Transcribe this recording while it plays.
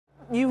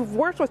You've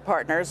worked with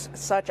partners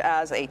such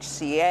as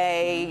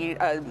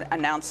HCA,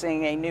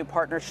 announcing a new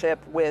partnership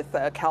with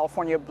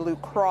California Blue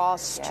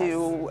Cross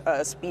to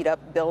speed up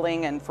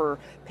billing and for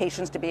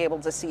patients to be able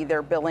to see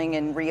their billing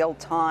in real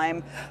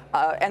time.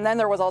 And then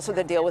there was also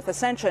the deal with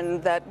Ascension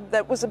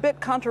that was a bit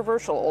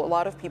controversial. A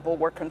lot of people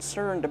were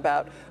concerned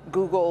about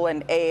Google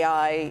and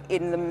AI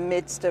in the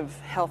midst of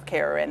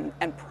healthcare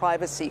and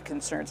privacy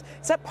concerns.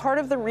 Is that part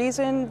of the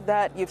reason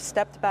that you've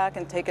stepped back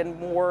and taken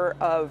more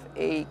of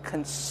a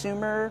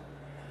consumer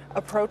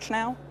approach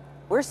now?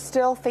 We're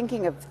still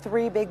thinking of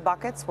three big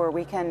buckets where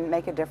we can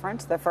make a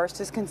difference. The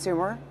first is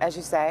consumer, as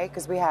you say,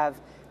 because we have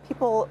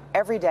people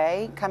every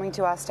day coming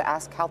to us to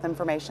ask health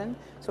information.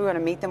 So we want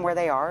to meet them where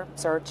they are,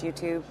 search,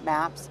 YouTube,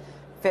 Maps,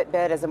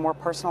 Fitbit as a more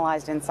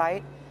personalized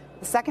insight.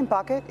 The second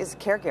bucket is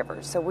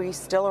caregivers. So we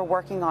still are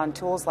working on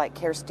tools like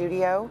Care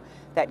Studio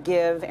that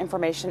give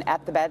information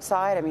at the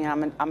bedside. I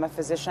mean, I'm a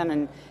physician,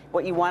 and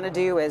what you want to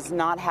do is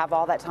not have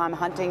all that time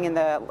hunting in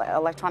the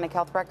electronic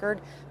health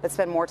record, but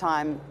spend more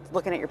time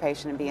looking at your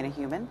patient and being a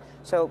human.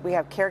 So we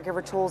have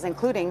caregiver tools,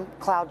 including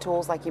cloud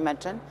tools, like you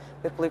mentioned,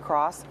 with Blue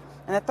Cross.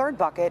 And the third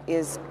bucket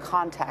is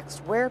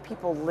context, where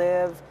people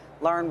live,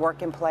 learn,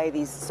 work, and play,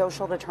 these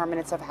social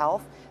determinants of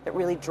health that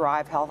really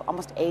drive health,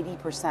 almost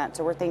 80%.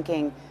 So we're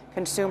thinking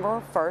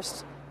consumer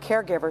first,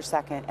 caregiver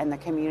second, and the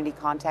community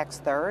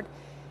context third.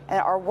 And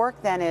our work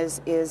then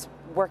is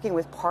working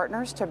with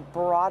partners to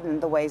broaden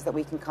the ways that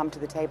we can come to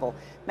the table.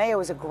 Mayo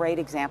is a great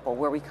example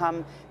where we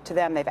come to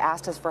them. They've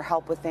asked us for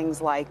help with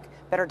things like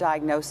better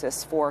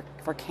diagnosis for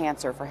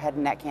cancer, for head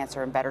and neck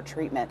cancer, and better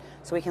treatment.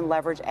 So we can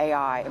leverage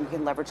AI and we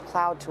can leverage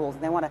cloud tools.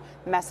 And they want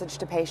to message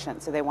to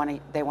patients, so they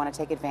want to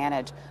take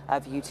advantage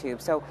of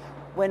YouTube. So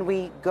when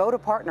we go to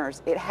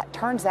partners, it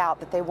turns out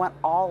that they want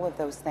all of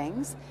those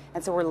things.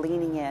 And so we're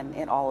leaning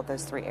in all of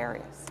those three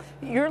areas.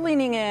 You're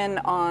leaning in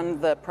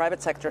on the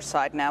private sector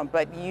side now,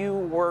 but you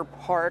were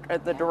part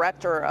of the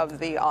director of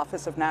the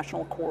Office of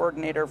National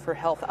Coordinator for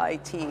Health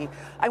IT.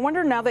 I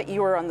wonder, now that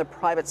you are on the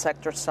private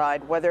sector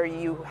side, whether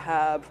you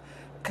have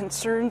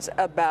concerns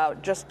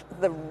about just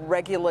the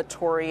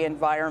regulatory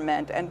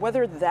environment and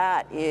whether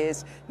that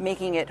is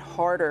making it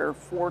harder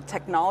for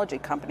technology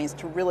companies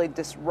to really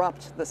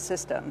disrupt the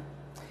system.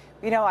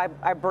 You know,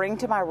 I bring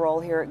to my role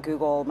here at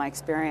Google my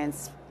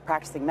experience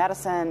practicing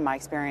medicine, my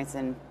experience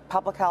in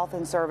public health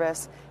and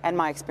service, and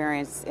my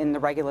experience in the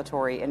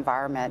regulatory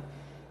environment.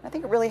 I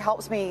think it really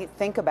helps me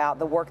think about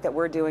the work that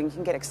we're doing. You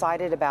can get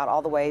excited about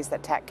all the ways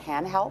that tech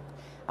can help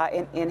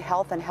in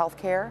health and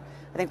healthcare.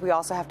 I think we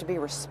also have to be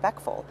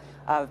respectful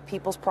of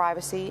people's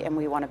privacy, and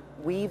we want to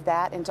weave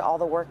that into all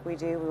the work we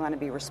do. We want to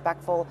be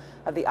respectful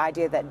of the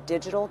idea that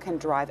digital can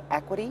drive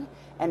equity,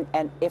 and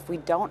if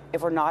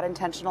we're not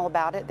intentional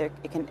about it,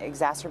 it can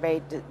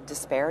exacerbate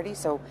disparity.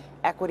 So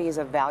equity is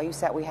a value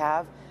set we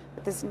have.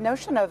 But this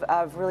notion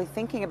of really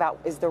thinking about,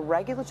 is the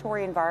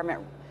regulatory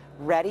environment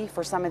ready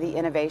for some of the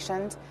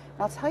innovations?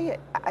 And I'll tell you,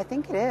 I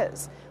think it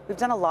is. We've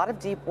done a lot of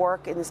deep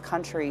work in this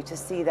country to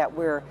see that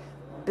we're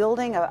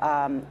building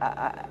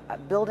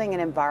building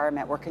an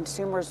environment where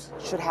consumers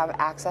should have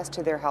access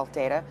to their health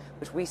data,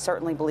 which we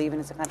certainly believe in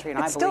as a country, and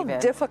I believe in.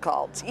 It's still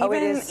difficult,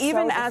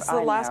 even as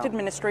the last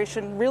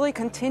administration really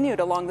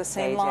continued along the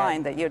same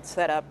line that you had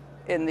set up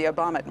in the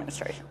Obama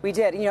administration. We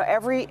did. You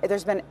know,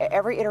 there's been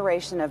every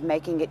iteration of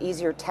making it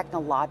easier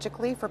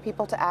technologically for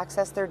people to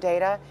access their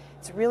data.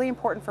 It's really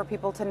important for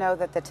people to know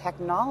that the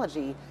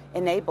technology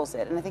enables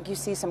it. And I think you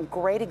see some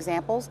great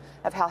examples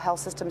of how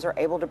health systems are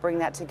able to bring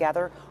that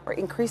together, or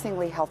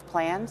increasingly health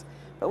plans.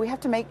 But we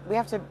have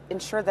to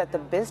ensure that the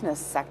business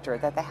sector,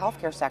 that the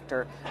healthcare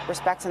sector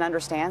respects and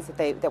understands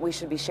that we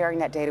should be sharing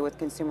that data with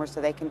consumers so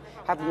they can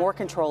have more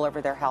control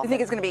over their health. You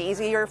think it's going to be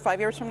easier 5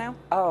 years from now?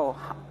 Oh,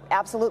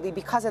 absolutely.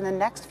 Because in the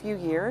next few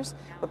years,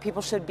 what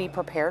people should be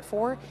prepared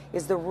for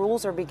is the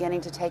rules are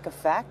beginning to take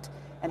effect,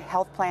 and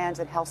health plans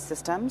and health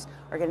systems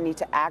are going to need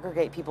to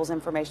aggregate people's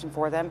information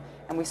for them.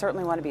 And we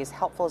certainly want to be as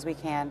helpful as we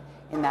can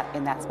in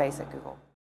that space at Google.